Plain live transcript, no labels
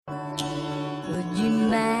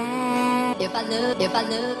If I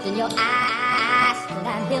looked in your eyes, then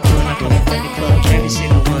I'm hypnotized. When I go in the club, every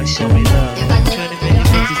single one show me love. 20 million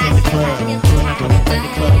bitches in the club. When I go in the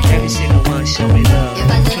club, every single one show me love.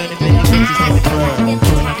 20 million bitches in the club.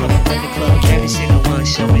 When I go in the club, every single one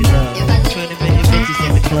show me love. 20 million bitches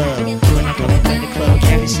in the club. When I go in the club,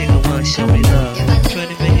 every single one show me love.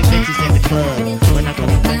 20 million bitches in the club. When I go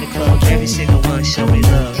in the club, every single one show me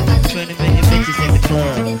love. 20 million bitches in the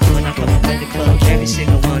club. When I go in the club, every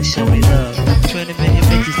single one show me love. 20 million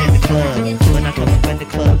bitches in the club. When I go in the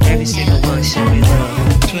club, every single one show me love.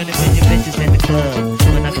 20 million bitches in the club.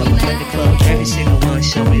 When I go in the club, every single one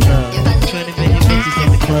show me love. 20 million bitches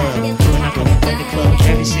in the club. When I go in the club,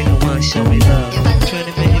 every single one show me love.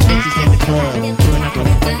 20 million bitches in the club. When I go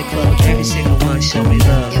in the club, every single one show me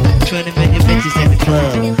love. 20 million bitches in the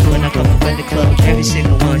club. When I go in the club, every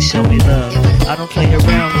single one show me love. I don't play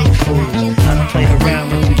around with you fools. I don't play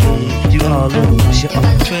around with you dudes. You all lose.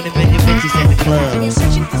 20 million bitches in the club.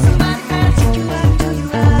 Searching for somebody that'll take you out and do you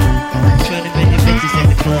right. 20 million bitches in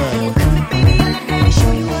the club. Come here, baby, and let daddy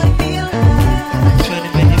show you what it feels like.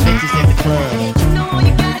 20 million bitches in the club. You know all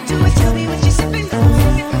you gotta do is tell me what you're sipping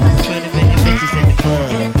on. 20 million bitches in the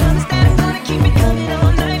club. And I promise that I'm gonna keep it coming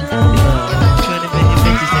all night long. 20 million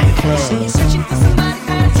bitches in the club. So you're searching for somebody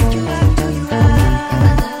that'll take you out and do you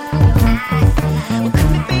right. Well,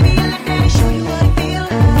 come here, baby, and let daddy show you what it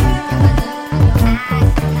feels like.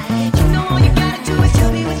 You know all you gotta do is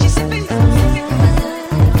tell me what you're sipping on.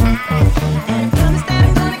 And I promise that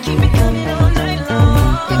I'm gonna keep it coming all night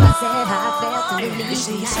long. If I said how I felt in the You lead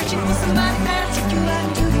say you're tonight, searching for somebody that'll take you out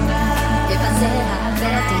and do you right. if I said how I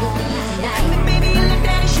felt in the lead tonight, Baby, and let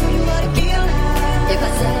daddy show you what it feels like. if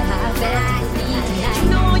I said how I felt in the lead You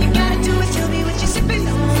tonight, know all you gotta do is tell me what you're sipping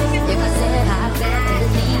on. if I said how I felt in the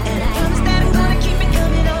lead And I tonight, promise that I'm gonna keep it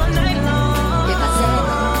coming all night long. if I said,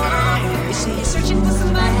 You say you're searching for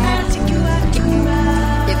somebody that'll take you out and do you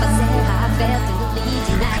right. if I said how I felt in the lead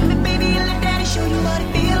tonight, Come here, baby, and let daddy show you what it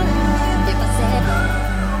feels like. if I said,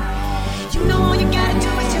 You know all you gotta do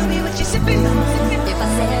is tell me what you're sipping on. if I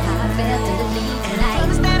said how I felt in the lead And I tonight,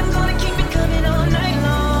 promise that I'm gonna keep it coming all night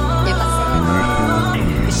long. if I said,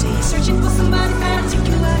 You say you're searching for somebody that'll take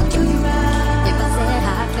you out and do you right. if I said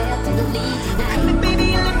how I felt in the lead Come tonight, here, baby,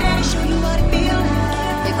 and let daddy show you what it feels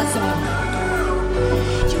like. if I said,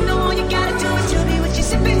 You know all you gotta do is tell me what you're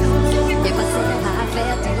sipping on. if I said how I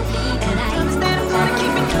felt in the lead And I tonight, promise that I'm gonna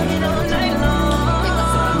keep it coming all night long. if I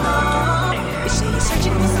said, You say you're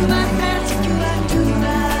searching for somebody that'll take you out and do you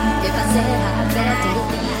right. if I said how I felt in the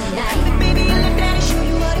lead tonight, Come here, baby, and let daddy show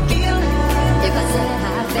you what it feels like. if I said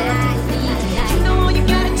how I felt in the lead tonight, You know all you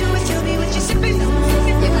gotta do is tell me what you're sipping on.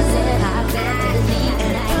 if I said how I felt in the lead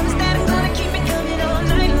And I tonight, promise that I'm gonna keep it coming all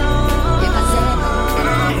night long. if I said,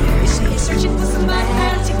 You say you're searching for somebody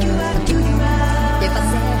that'll take you out and do you right. if I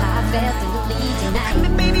said how I felt in the lead Come tonight,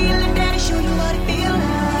 here, baby, and let daddy show you what it feels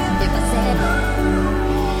like. if I said,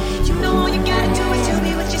 You know all you gotta do is tell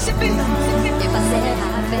me what you're sipping on. if I said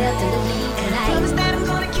how I felt in the